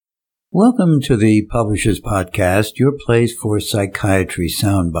Welcome to the Publishers Podcast, your place for psychiatry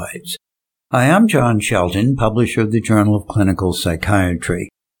soundbites. Hi, I'm John Shelton, publisher of the Journal of Clinical Psychiatry.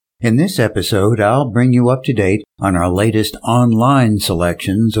 In this episode, I'll bring you up to date on our latest online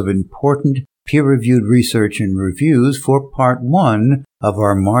selections of important peer-reviewed research and reviews for Part 1 of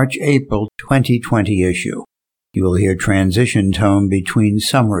our March-April 2020 issue. You will hear transition tone between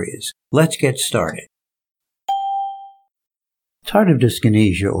summaries. Let's get started. Tardive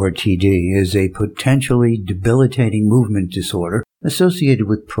dyskinesia, or TD, is a potentially debilitating movement disorder associated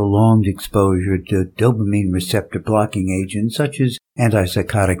with prolonged exposure to dopamine receptor blocking agents such as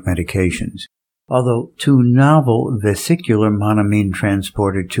antipsychotic medications. Although two novel vesicular monoamine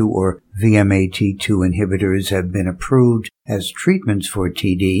transporter 2 or VMAT2 inhibitors have been approved as treatments for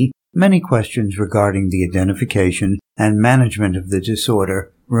TD, many questions regarding the identification and management of the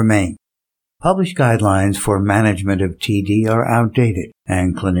disorder remain. Published guidelines for management of TD are outdated,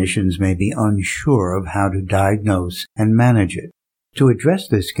 and clinicians may be unsure of how to diagnose and manage it. To address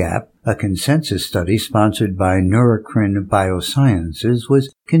this gap, a consensus study sponsored by Neurocrine Biosciences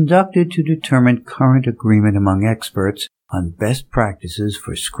was conducted to determine current agreement among experts on best practices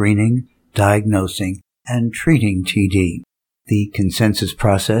for screening, diagnosing, and treating TD. The consensus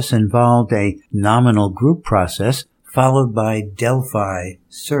process involved a nominal group process followed by Delphi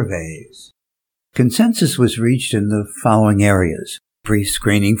surveys. Consensus was reached in the following areas.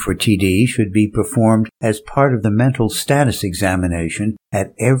 Pre-screening for TD should be performed as part of the mental status examination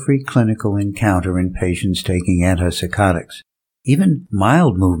at every clinical encounter in patients taking antipsychotics. Even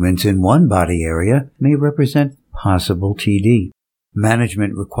mild movements in one body area may represent possible TD.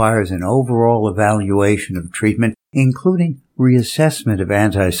 Management requires an overall evaluation of treatment, including reassessment of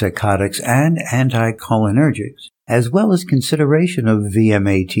antipsychotics and anticholinergics, as well as consideration of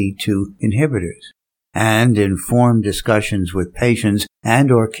VMAT2 inhibitors. And informed discussions with patients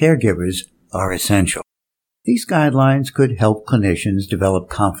and or caregivers are essential. These guidelines could help clinicians develop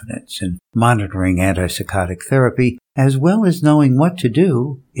confidence in monitoring antipsychotic therapy, as well as knowing what to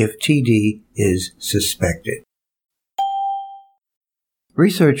do if TD is suspected.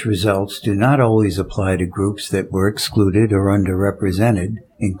 Research results do not always apply to groups that were excluded or underrepresented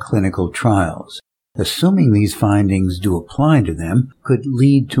in clinical trials. Assuming these findings do apply to them could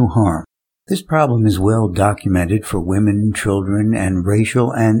lead to harm. This problem is well documented for women, children, and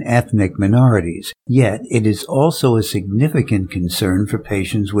racial and ethnic minorities, yet it is also a significant concern for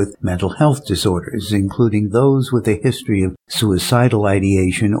patients with mental health disorders, including those with a history of suicidal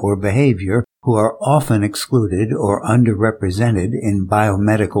ideation or behavior who are often excluded or underrepresented in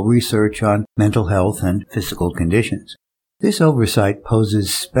biomedical research on mental health and physical conditions. This oversight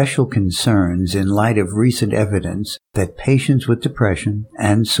poses special concerns in light of recent evidence that patients with depression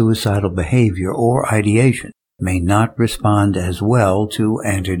and suicidal behavior or ideation may not respond as well to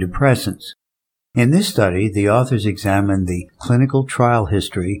antidepressants. In this study, the authors examined the clinical trial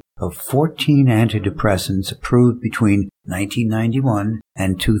history of 14 antidepressants approved between 1991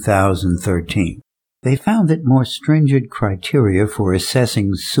 and 2013. They found that more stringent criteria for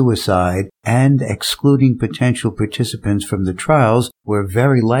assessing suicide and excluding potential participants from the trials were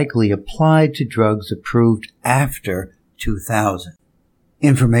very likely applied to drugs approved after 2000.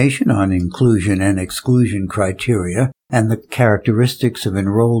 Information on inclusion and exclusion criteria and the characteristics of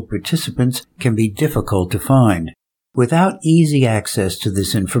enrolled participants can be difficult to find. Without easy access to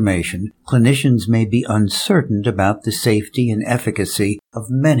this information, clinicians may be uncertain about the safety and efficacy of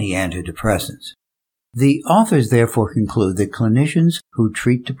many antidepressants. The authors therefore conclude that clinicians who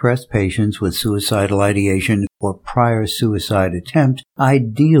treat depressed patients with suicidal ideation or prior suicide attempt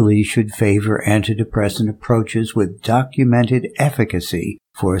ideally should favor antidepressant approaches with documented efficacy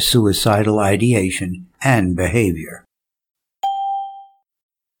for suicidal ideation and behavior.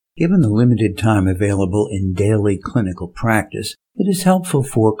 Given the limited time available in daily clinical practice, it is helpful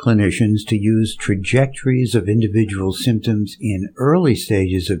for clinicians to use trajectories of individual symptoms in early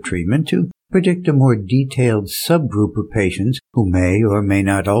stages of treatment to predict a more detailed subgroup of patients who may or may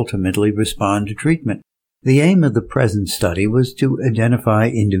not ultimately respond to treatment. The aim of the present study was to identify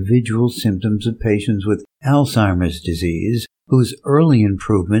individual symptoms of patients with Alzheimer's disease whose early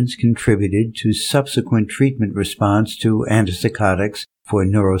improvements contributed to subsequent treatment response to antipsychotics for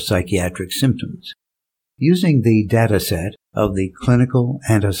neuropsychiatric symptoms. Using the dataset of the Clinical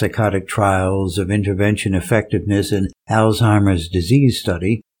Antipsychotic Trials of Intervention Effectiveness in Alzheimer's Disease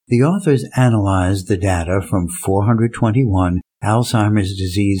Study, the authors analyzed the data from 421 Alzheimer's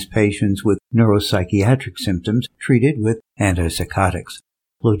disease patients with neuropsychiatric symptoms treated with antipsychotics.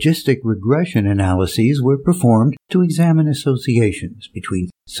 logistic regression analyses were performed to examine associations between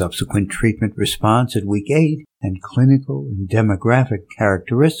subsequent treatment response at week 8 and clinical and demographic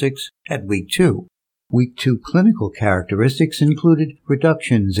characteristics at week 2. Week 2 clinical characteristics included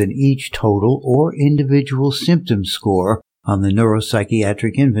reductions in each total or individual symptom score on the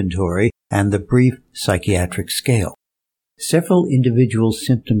neuropsychiatric inventory and the brief psychiatric scale. Several individual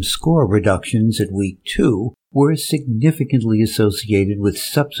symptom score reductions at week 2 were significantly associated with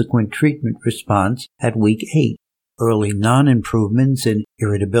subsequent treatment response at week 8. Early non-improvements in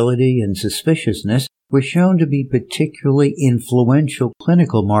irritability and suspiciousness were shown to be particularly influential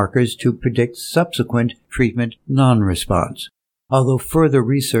clinical markers to predict subsequent treatment non-response. Although further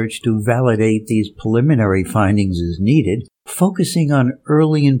research to validate these preliminary findings is needed, focusing on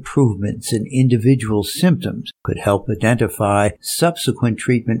early improvements in individual symptoms could help identify subsequent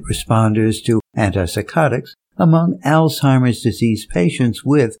treatment responders to antipsychotics among Alzheimer's disease patients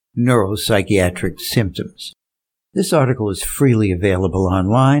with neuropsychiatric symptoms. This article is freely available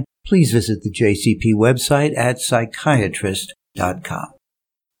online. Please visit the JCP website at psychiatrist.com.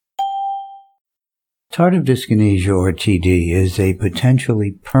 Tardive dyskinesia, or TD, is a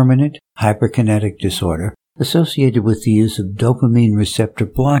potentially permanent hyperkinetic disorder associated with the use of dopamine receptor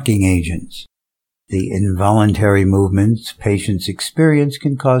blocking agents. The involuntary movements patients experience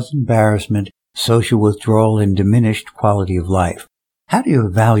can cause embarrassment, social withdrawal, and diminished quality of life. How do you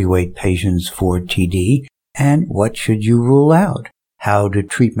evaluate patients for TD, and what should you rule out? How do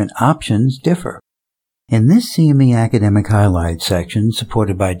treatment options differ? In this CME Academic Highlights section,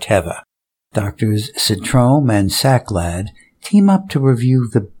 supported by Teva, Drs. Citrome and Sacklad team up to review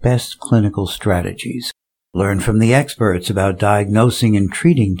the best clinical strategies. Learn from the experts about diagnosing and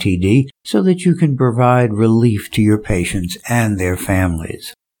treating TD so that you can provide relief to your patients and their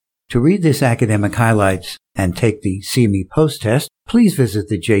families. To read this Academic Highlights and take the CME post-test, please visit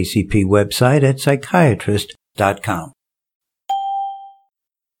the JCP website at psychiatrist.com.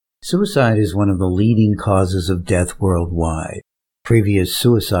 Suicide is one of the leading causes of death worldwide. Previous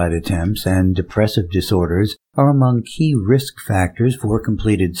suicide attempts and depressive disorders are among key risk factors for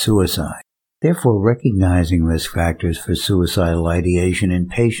completed suicide. Therefore, recognizing risk factors for suicidal ideation in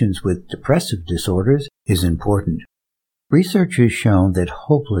patients with depressive disorders is important. Research has shown that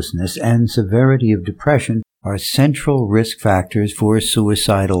hopelessness and severity of depression are central risk factors for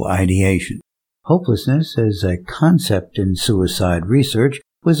suicidal ideation. Hopelessness, as a concept in suicide research,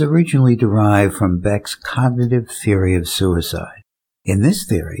 was originally derived from Beck's cognitive theory of suicide. In this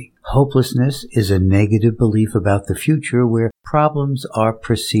theory, hopelessness is a negative belief about the future where problems are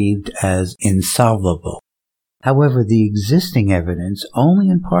perceived as insolvable. However, the existing evidence only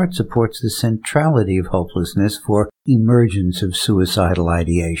in part supports the centrality of hopelessness for emergence of suicidal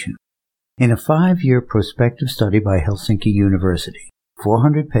ideation. In a 5-year prospective study by Helsinki University,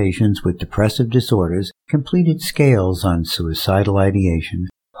 400 patients with depressive disorders completed scales on suicidal ideation,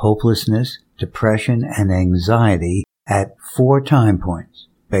 hopelessness, depression, and anxiety at 4 time points: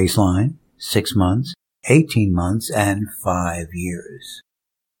 baseline, 6 months, 18 months, and 5 years.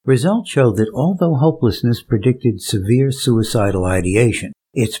 Results showed that although hopelessness predicted severe suicidal ideation,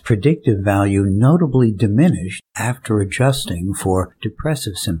 its predictive value notably diminished after adjusting for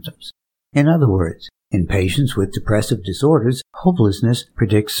depressive symptoms. In other words, in patients with depressive disorders, hopelessness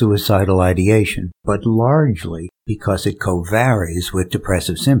predicts suicidal ideation, but largely because it co-varies with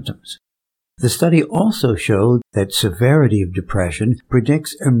depressive symptoms. The study also showed that severity of depression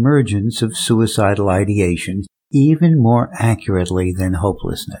predicts emergence of suicidal ideation even more accurately than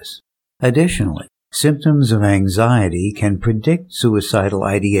hopelessness. Additionally, symptoms of anxiety can predict suicidal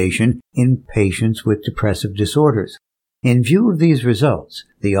ideation in patients with depressive disorders. In view of these results,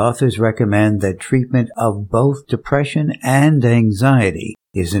 the authors recommend that treatment of both depression and anxiety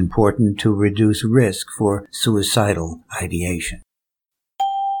is important to reduce risk for suicidal ideation.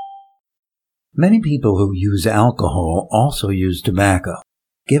 Many people who use alcohol also use tobacco.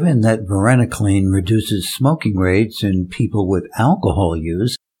 Given that varenicline reduces smoking rates in people with alcohol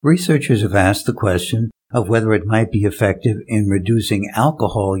use, researchers have asked the question of whether it might be effective in reducing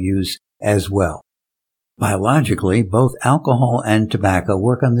alcohol use as well. Biologically, both alcohol and tobacco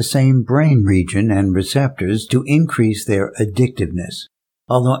work on the same brain region and receptors to increase their addictiveness.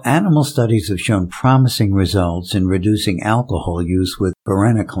 Although animal studies have shown promising results in reducing alcohol use with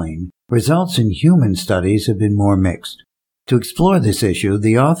varenicline, results in human studies have been more mixed. To explore this issue,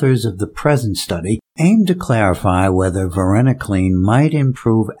 the authors of the present study aim to clarify whether varenicline might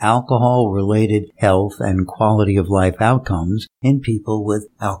improve alcohol-related health and quality of life outcomes in people with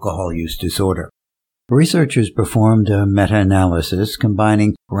alcohol use disorder. Researchers performed a meta-analysis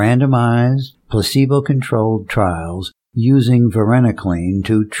combining randomized, placebo-controlled trials using varenicline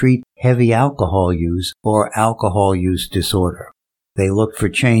to treat heavy alcohol use or alcohol use disorder. They looked for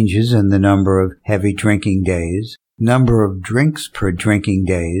changes in the number of heavy drinking days, number of drinks per drinking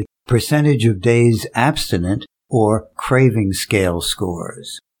day, percentage of days abstinent, or craving scale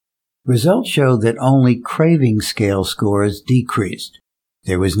scores. Results showed that only craving scale scores decreased.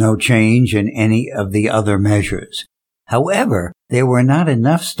 There was no change in any of the other measures. However, there were not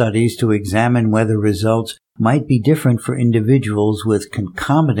enough studies to examine whether results might be different for individuals with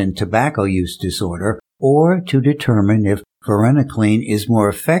concomitant tobacco use disorder or to determine if varenicline is more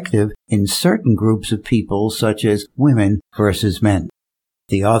effective in certain groups of people such as women versus men.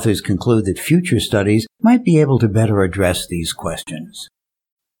 The authors conclude that future studies might be able to better address these questions.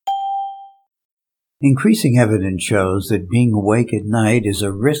 Increasing evidence shows that being awake at night is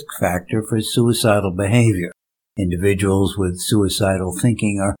a risk factor for suicidal behavior. Individuals with suicidal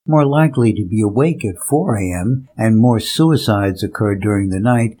thinking are more likely to be awake at 4 a.m., and more suicides occur during the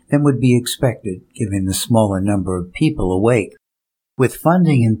night than would be expected, given the smaller number of people awake. With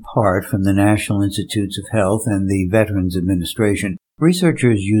funding in part from the National Institutes of Health and the Veterans Administration,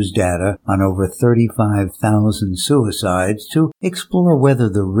 researchers used data on over 35,000 suicides to explore whether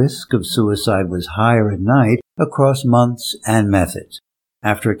the risk of suicide was higher at night across months and methods.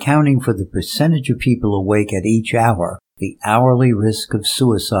 After accounting for the percentage of people awake at each hour, the hourly risk of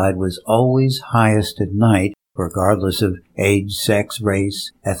suicide was always highest at night, regardless of age, sex,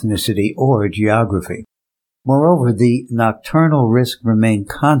 race, ethnicity, or geography. Moreover, the nocturnal risk remained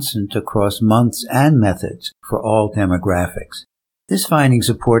constant across months and methods for all demographics. This finding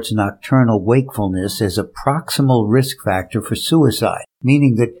supports nocturnal wakefulness as a proximal risk factor for suicide,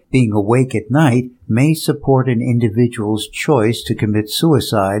 meaning that being awake at night may support an individual's choice to commit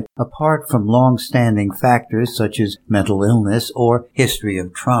suicide apart from long-standing factors such as mental illness or history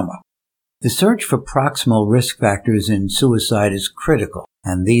of trauma. The search for proximal risk factors in suicide is critical,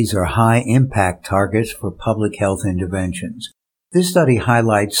 and these are high-impact targets for public health interventions. This study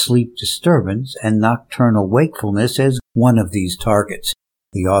highlights sleep disturbance and nocturnal wakefulness as one of these targets.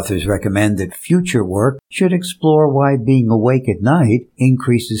 The authors recommend that future work should explore why being awake at night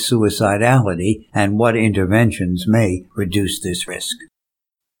increases suicidality and what interventions may reduce this risk.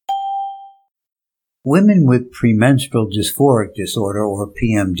 Women with premenstrual dysphoric disorder, or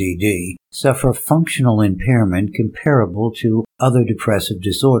PMDD, suffer functional impairment comparable to other depressive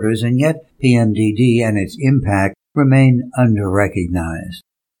disorders, and yet PMDD and its impact remain under-recognized.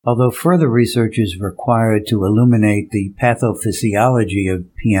 Although further research is required to illuminate the pathophysiology of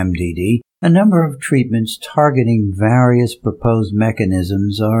PMDD, a number of treatments targeting various proposed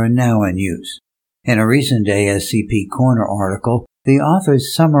mechanisms are now in use. In a recent ASCP Corner article, the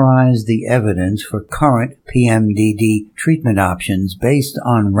authors summarized the evidence for current PMDD treatment options based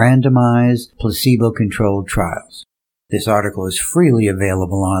on randomized, placebo-controlled trials. This article is freely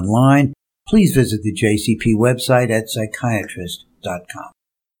available online. Please visit the JCP website at psychiatrist.com.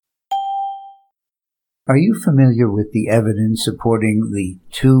 Are you familiar with the evidence supporting the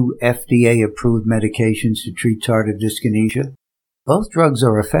 2 FDA-approved medications to treat tardive dyskinesia? Both drugs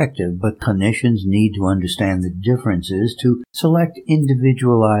are effective, but clinicians need to understand the differences to select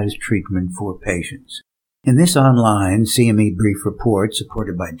individualized treatment for patients. In this online CME brief report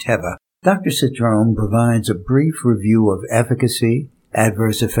supported by Teva, Dr. Citron provides a brief review of efficacy,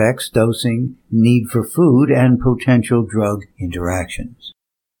 adverse effects, dosing, need for food, and potential drug interactions.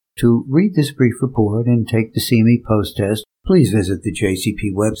 To read this brief report and take the CME post-test, please visit the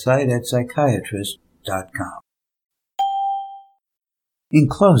JCP website at psychiatrist.com. In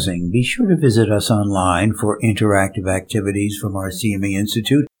closing, be sure to visit us online for interactive activities from our CME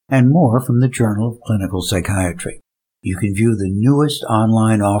Institute and more from the Journal of Clinical Psychiatry. You can view the newest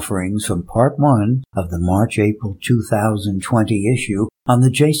online offerings from Part 1 of the March-April 2020 issue on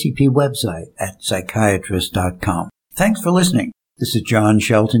the JCP website at psychiatrist.com. Thanks for listening. This is John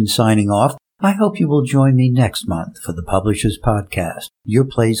Shelton signing off. I hope you will join me next month for the Publishers Podcast, your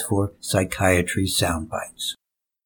place for psychiatry soundbites.